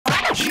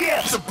Yeah,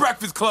 it's the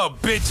Breakfast Club,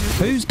 bitches.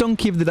 Who's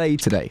Donkey of the Day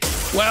today?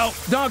 Well,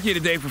 Donkey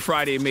of the Day for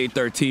Friday, May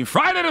 13th.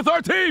 Friday the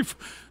 13th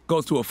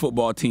goes to a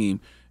football team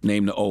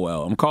named the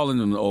OL. I'm calling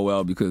them the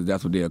OL because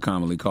that's what they are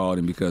commonly called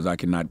and because I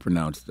cannot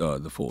pronounce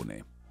the full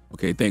name.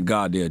 Okay, thank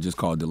God they're just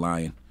called the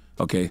Lion.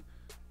 Okay,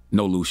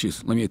 no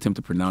Lucius. Let me attempt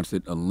to pronounce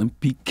it.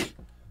 Olympic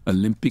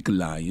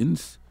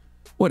Lions.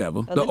 Whatever.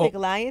 Olympic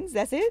Lions,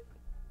 that's it?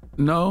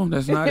 No,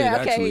 that's not it,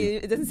 okay, actually.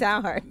 it doesn't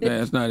sound hard. Yeah,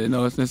 that's not it.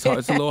 No, it's hard.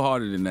 It's a little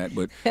harder than that,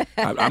 but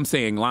I'm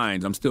saying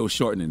Lions. I'm still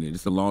shortening it.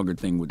 It's a longer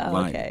thing with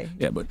Lions. Okay.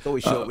 Yeah, but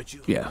Always short with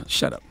you. Yeah,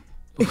 shut up.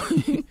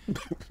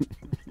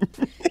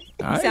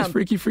 All right, it's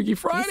Freaky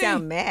Friday. You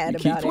sound mad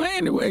Keep about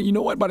playing it. You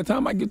know what? By the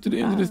time I get to the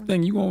end of this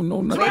thing, you won't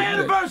know nothing. It's my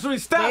anniversary.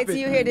 Stop Wait it. till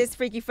you hear this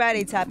Freaky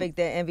Friday topic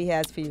that Envy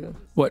has for you.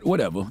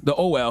 Whatever. The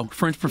OL,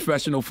 French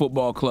Professional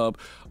Football Club,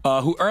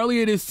 who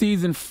earlier this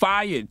season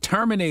fired,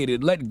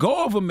 terminated, let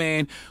go of a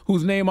man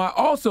whose name I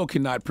also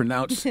cannot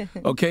pronounce.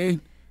 Okay?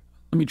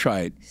 Let me try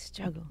it.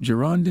 Struggle.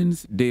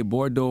 Girondins de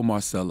Bordeaux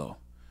Marcelo.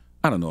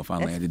 I don't know if I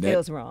landed that.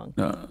 Feels wrong.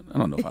 I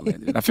don't know if I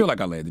landed it. I feel like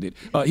I landed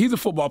it. He's a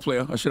football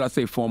player, or should I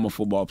say former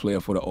football player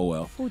for the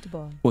OL.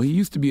 Football. Well, he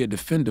used to be a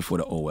defender for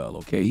the OL,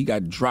 okay? He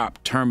got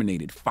dropped,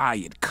 terminated,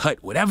 fired,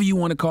 cut, whatever you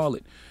want to call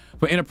it,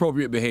 for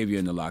inappropriate behavior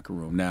in the locker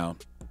room. Now,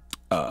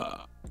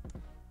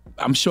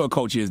 I'm sure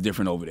culture is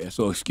different over there,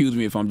 so excuse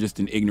me if I'm just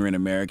an ignorant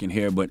American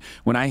here, but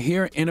when I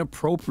hear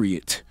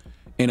inappropriate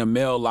in a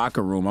male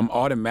locker room, I'm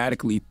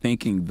automatically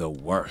thinking the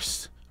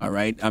worst. All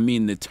right. I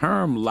mean, the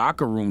term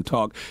locker room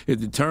talk is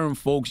the term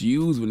folks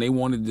use when they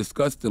want to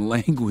discuss the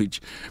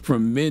language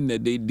from men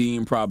that they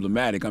deem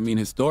problematic. I mean,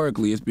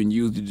 historically, it's been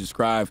used to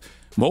describe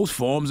most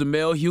forms of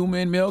male humor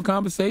and male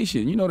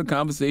conversation. You know, the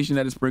conversation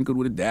that is sprinkled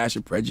with a dash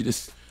of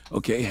prejudice,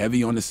 okay,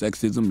 heavy on the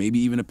sexism, maybe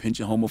even a pinch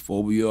of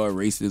homophobia or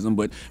racism.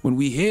 But when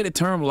we hear the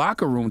term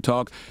locker room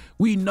talk,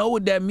 we know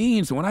what that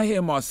means. So when I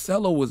hear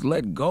Marcelo was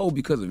let go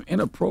because of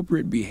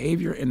inappropriate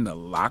behavior in the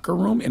locker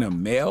room, in a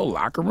male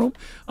locker room,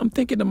 I'm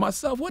thinking to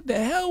myself, what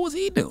the hell was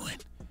he doing?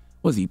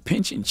 Was he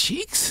pinching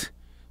cheeks?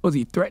 Was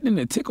he threatening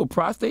to tickle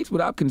prostates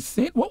without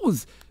consent? What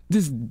was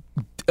this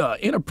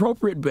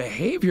inappropriate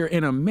behavior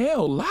in a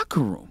male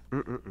locker room?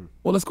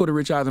 Well, let's go to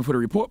Rich Eisen for the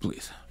report,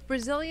 please.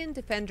 Brazilian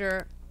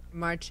defender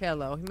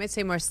Marcelo, he might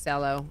say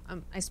Marcelo.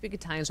 I speak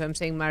Italian, so I'm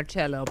saying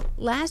Marcelo.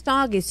 Last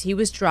August, he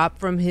was dropped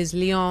from his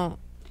Lyon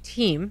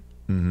team,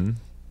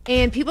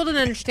 and people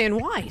didn't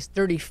understand why. He's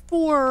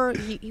 34.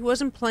 He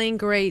wasn't playing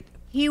great.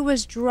 He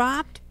was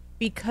dropped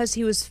because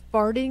he was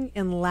farting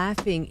and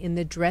laughing in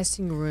the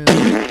dressing room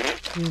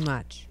too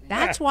much.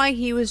 That's why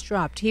he was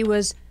dropped. He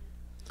was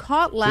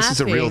caught laughing. This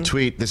is a real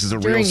tweet. This is a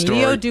real during story.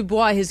 Leo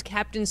Dubois, his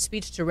captain's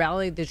speech to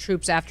rally the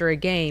troops after a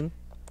game.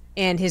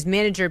 And his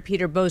manager,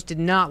 Peter Bose, did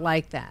not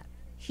like that.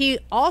 He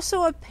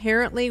also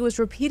apparently was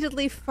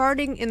repeatedly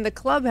farting in the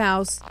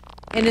clubhouse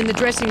and in the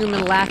dressing room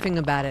and laughing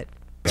about it.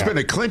 It's been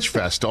a clinch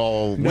fest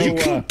all You week.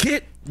 can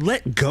get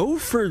let go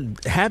for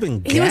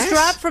having gas? He was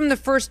dropped from the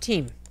first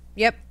team.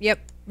 Yep.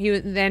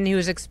 Then he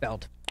was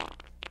expelled.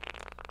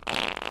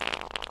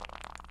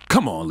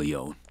 Come on,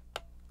 Leon.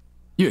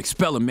 You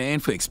expel a man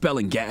for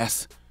expelling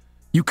gas?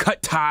 You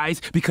cut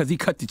ties because he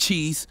cut the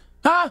cheese?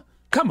 Huh?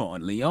 Come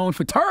on, Leon.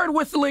 For turd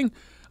whistling?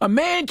 A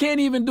man can't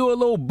even do a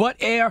little butt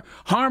air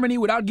harmony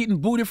without getting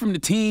booted from the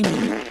team?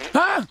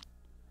 Huh?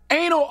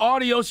 Anal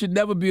audio should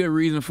never be a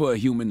reason for a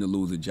human to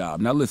lose a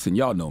job. Now listen,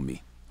 y'all know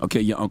me. Okay,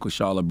 your Uncle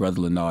Charlotte,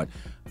 Brother Leonard.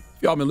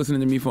 If y'all been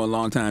listening to me for a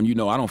long time, you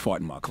know I don't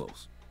fart in my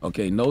clothes.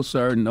 Okay, no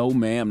sir, no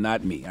ma'am,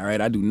 not me. All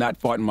right, I do not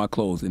fart in my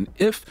clothes. And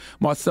if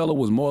Marcelo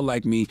was more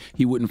like me,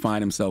 he wouldn't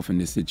find himself in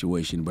this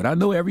situation. But I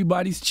know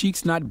everybody's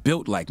cheeks not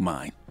built like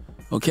mine.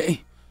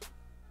 Okay?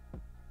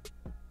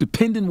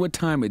 Depending what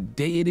time of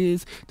day it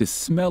is, the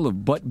smell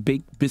of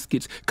butt-baked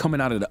biscuits coming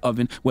out of the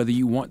oven, whether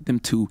you want them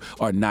to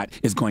or not,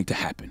 is going to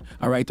happen.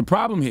 All right? The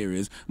problem here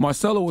is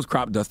Marcelo was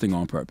crop dusting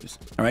on purpose.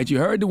 All right? You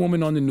heard the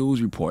woman on the news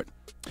report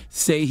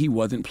say he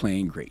wasn't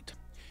playing great.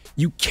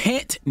 You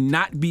can't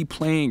not be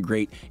playing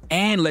great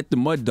and let the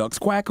mud ducks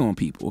quack on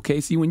people, okay?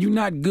 See, when you're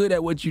not good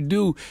at what you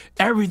do,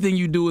 everything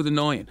you do is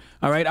annoying,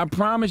 all right? I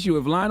promise you,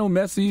 if Lionel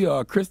Messi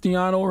or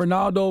Cristiano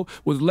Ronaldo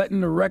was letting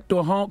the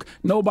rector honk,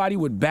 nobody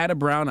would bat a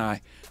brown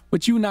eye.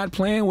 But you not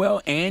playing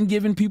well and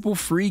giving people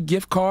free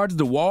gift cards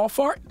to wall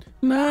fart?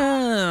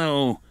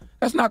 No,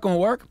 that's not going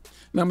to work.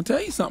 Now, I'm going to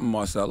tell you something,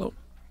 Marcelo.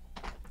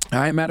 All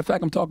right, matter of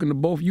fact, I'm talking to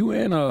both you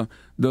and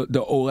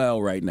the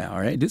OL right now,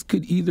 all right? This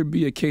could either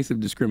be a case of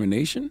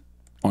discrimination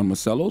on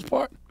Marcelo's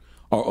part,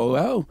 or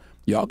OL,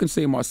 y'all can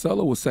say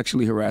Marcelo was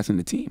sexually harassing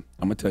the team.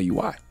 I'm going to tell you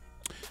why.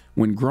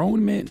 When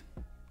grown men,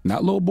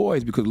 not little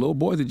boys, because little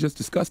boys are just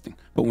disgusting,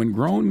 but when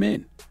grown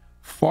men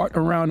fart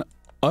around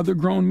other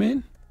grown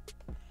men,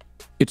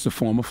 it's a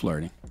form of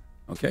flirting,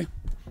 okay?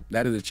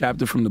 That is a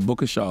chapter from the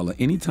book of Charlamagne.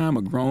 Anytime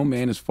a grown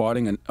man is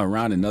farting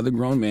around another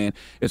grown man,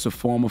 it's a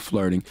form of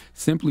flirting,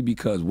 simply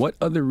because what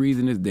other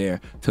reason is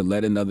there to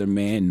let another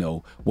man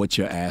know what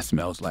your ass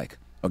smells like,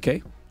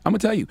 okay? I'm going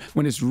to tell you,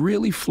 when it's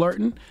really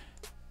flirting,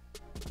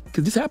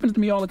 because this happens to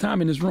me all the time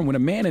in this room, when a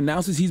man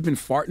announces he's been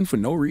farting for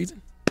no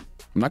reason,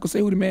 I'm not going to say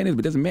who the man is,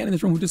 but there's a man in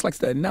this room who just likes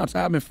to announce,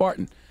 I've been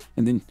farting.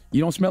 And then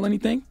you don't smell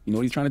anything. You know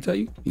what he's trying to tell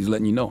you? He's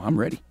letting you know, I'm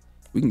ready.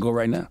 We can go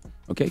right now,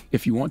 okay,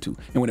 if you want to.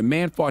 And when a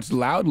man farts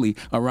loudly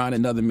around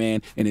another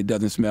man and it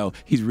doesn't smell,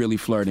 he's really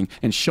flirting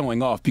and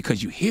showing off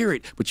because you hear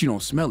it, but you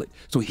don't smell it.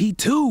 So he,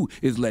 too,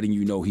 is letting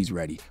you know he's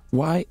ready.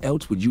 Why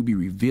else would you be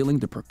revealing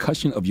the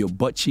percussion of your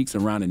butt cheeks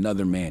around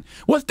another man?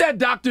 What's that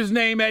doctor's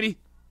name, Eddie?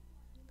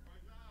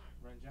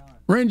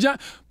 Renjon.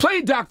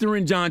 Play Dr.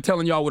 Renjon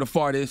telling y'all what a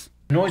fart is.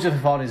 The noise of a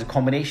fart is a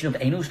combination of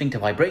anal sphincter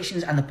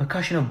vibrations and the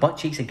percussion of butt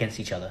cheeks against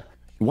each other.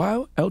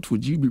 Why else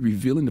would you be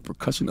revealing the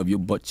percussion of your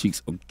butt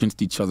cheeks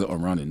against each other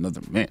around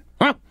another man?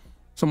 Huh?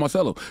 So,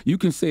 Marcelo, you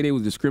can say they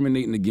was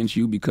discriminating against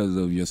you because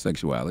of your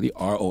sexuality.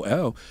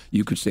 ROL,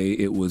 you could say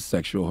it was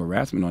sexual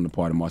harassment on the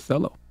part of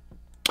Marcelo.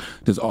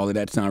 Does all of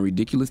that sound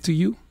ridiculous to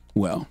you?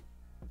 Well,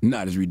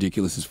 not as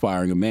ridiculous as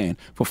firing a man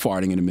for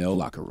farting in a male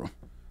locker room.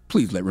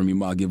 Please let Remy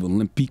Ma give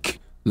Olympique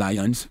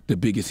Lions the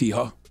biggest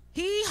hee-haw.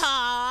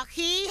 Hee-haw,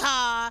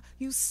 hee-haw.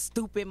 You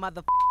stupid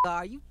motherfucker.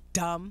 Are you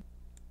dumb?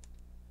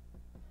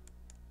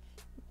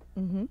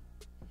 Mm-hmm.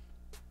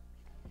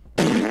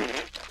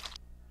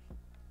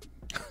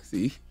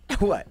 See?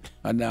 What?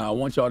 Now, I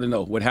want y'all to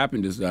know what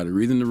happened is the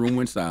reason the room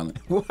went silent.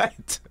 What?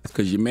 It's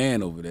because your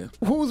man over there.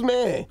 Who's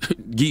man?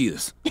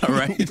 Gias, all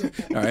right?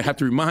 All right, I have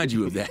to remind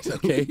you of that,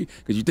 okay?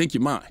 Because you think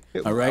you're mine,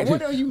 all right?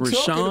 What are you talking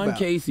Rashawn about?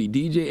 Casey,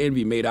 DJ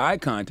Envy, made eye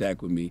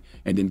contact with me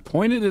and then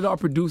pointed at our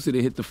producer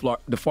to hit the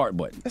fart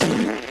button.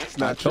 It's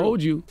not true. I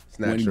told you, It's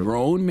not when true.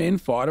 grown men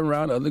fart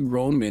around other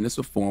grown men, it's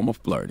a form of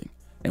flirting.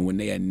 And when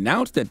they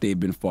announce that they've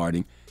been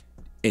farting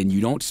and you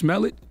don't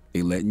smell it,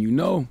 they letting you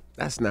know.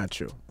 That's not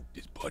true.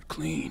 His butt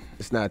clean.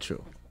 It's not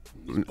true.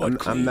 butt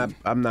clean.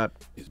 I'm not.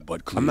 His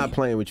butt clean. I'm not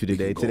playing with you We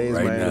today. can go Today is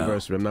right my now.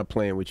 anniversary. I'm not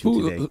playing with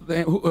you today.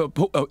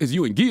 It's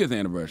you and Gia's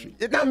anniversary.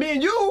 It's not me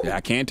and you. Yeah,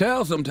 I can't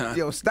tell sometimes.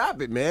 Yo, stop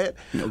it, man.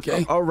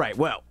 Okay. All right.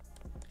 Well.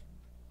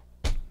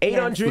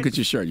 800. Look at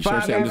your shirt. Your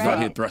shirt says I'm just out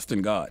here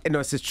thrusting God. No,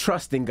 it says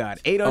trusting God.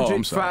 I'm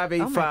 800 sorry.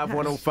 585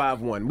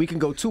 1051. We can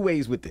go two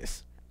ways with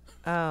this.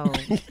 Oh.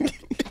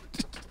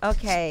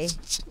 Okay.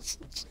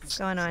 What's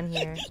going on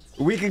here?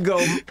 We could go.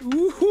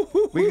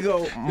 We could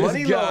go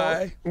money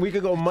long. We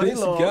could go money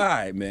long. This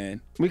guy, man.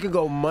 We could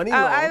go money Oh,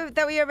 long. I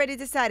thought we already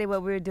decided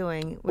what we were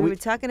doing. We were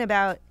talking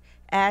about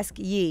Ask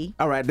Ye.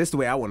 All right, this is the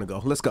way I want to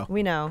go. Let's go.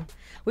 We know.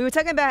 We were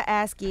talking about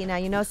Ask Ye. Now,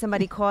 you know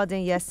somebody called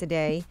in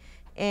yesterday,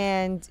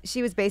 and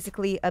she was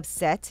basically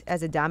upset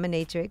as a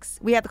dominatrix.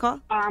 We have the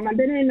call? I've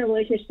been in a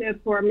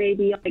relationship for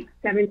maybe like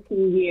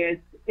 17 years.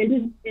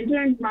 And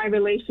during my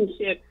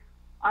relationship,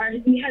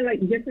 we had like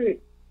different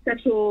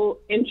sexual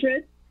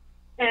interests.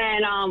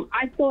 And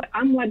I thought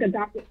I'm like a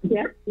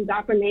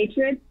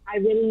dominatrix.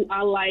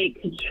 I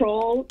like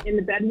control in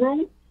the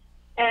bedroom.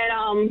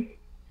 And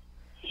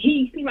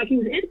he seemed like he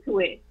was into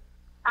it.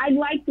 I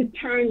like to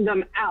turn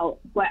them out,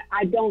 but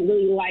I don't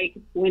really like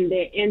when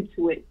they're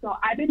into it. So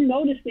I've been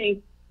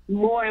noticing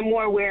more and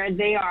more where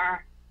they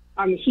are,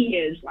 he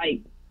is like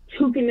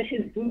toking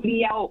his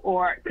booty out,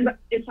 or cause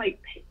it's like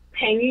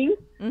hanging.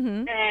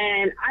 Mm-hmm.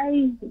 And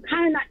I'm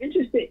kind of not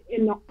interested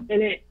in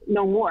it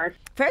no more.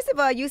 First of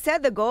all, you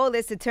said the goal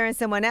is to turn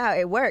someone out.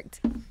 It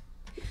worked.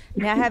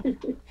 Now,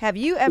 have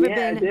you ever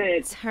Yeah, been it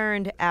did.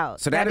 turned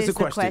out? So that is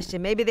the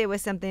question. Maybe there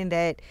was something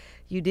that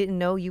you didn't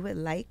know you would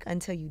like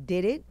until you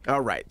did it.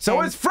 All right. So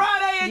And it's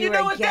Friday, and you you know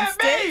were what that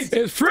against means. it?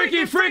 It's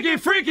Freaky, Freaky,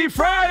 Freaky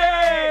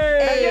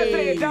Friday! Now,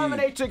 yesterday, a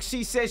dominatrix,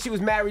 she said she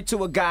was married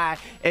to a guy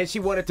and she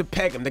wanted to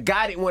peg him. The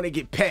guy didn't want to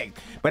get pegged.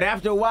 But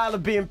after a while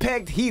of being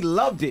pegged, he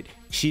loved it.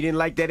 She didn't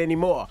like that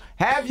anymore.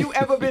 Have you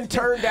ever been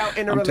turned out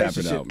in a I'm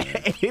tapping relationship?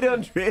 out, man.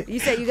 800. You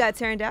said you got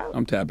turned out?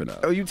 I'm tapping out.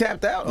 Oh, you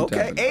tapped out? I'm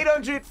Okay. tapping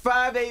out.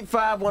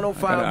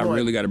 800-585-1051. I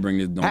really got to bring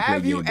this Don't Play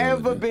Have you Gay bill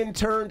ever in. been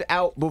turned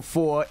out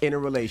before in a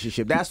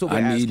relationship? That's what we're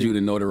I asking. need you to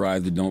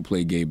notarize the Don't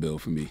Play Gay bill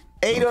for me.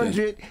 Okay? This is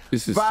sick.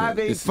 This is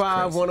crazy.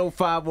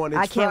 800-585-1051.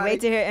 I can't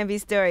wait to hear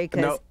Envy's story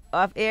because No.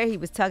 off air he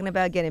was talking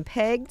about getting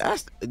pegged.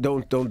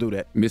 Don't do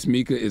that. Miss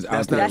Mika is out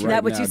That's there That's right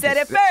not what now. you said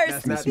at That's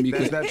first. not, Miss Mika.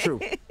 that's not true.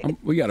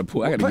 We got to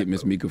pull. I got to get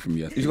Miss Mika from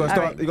yesterday. You gonna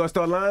start? right. You gonna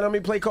start lying on me?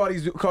 Play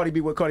Cardi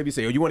B. What Cardi B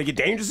say? Oh, you want to get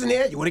dangerous in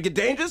there? You want to get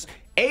dangerous?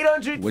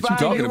 800. What you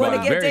talking You about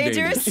want is to get very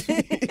dangerous?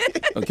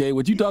 Okay,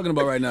 what you talking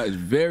about right now is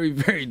very,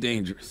 very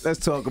dangerous. Let's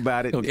talk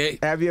about it. Okay.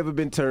 Have you ever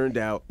been turned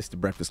out? It's the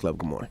Breakfast Club.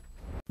 Good morning.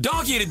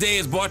 Donkey Today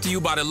is brought to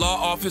you by the law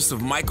office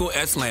of Michael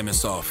S.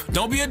 Lamonsoff.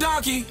 Don't be a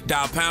donkey.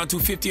 Dial pound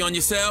 250 on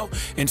your cell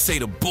and say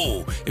the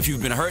bull if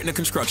you've been hurt in a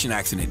construction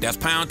accident. That's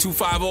pound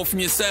 250 from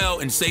your cell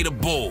and say the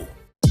bull.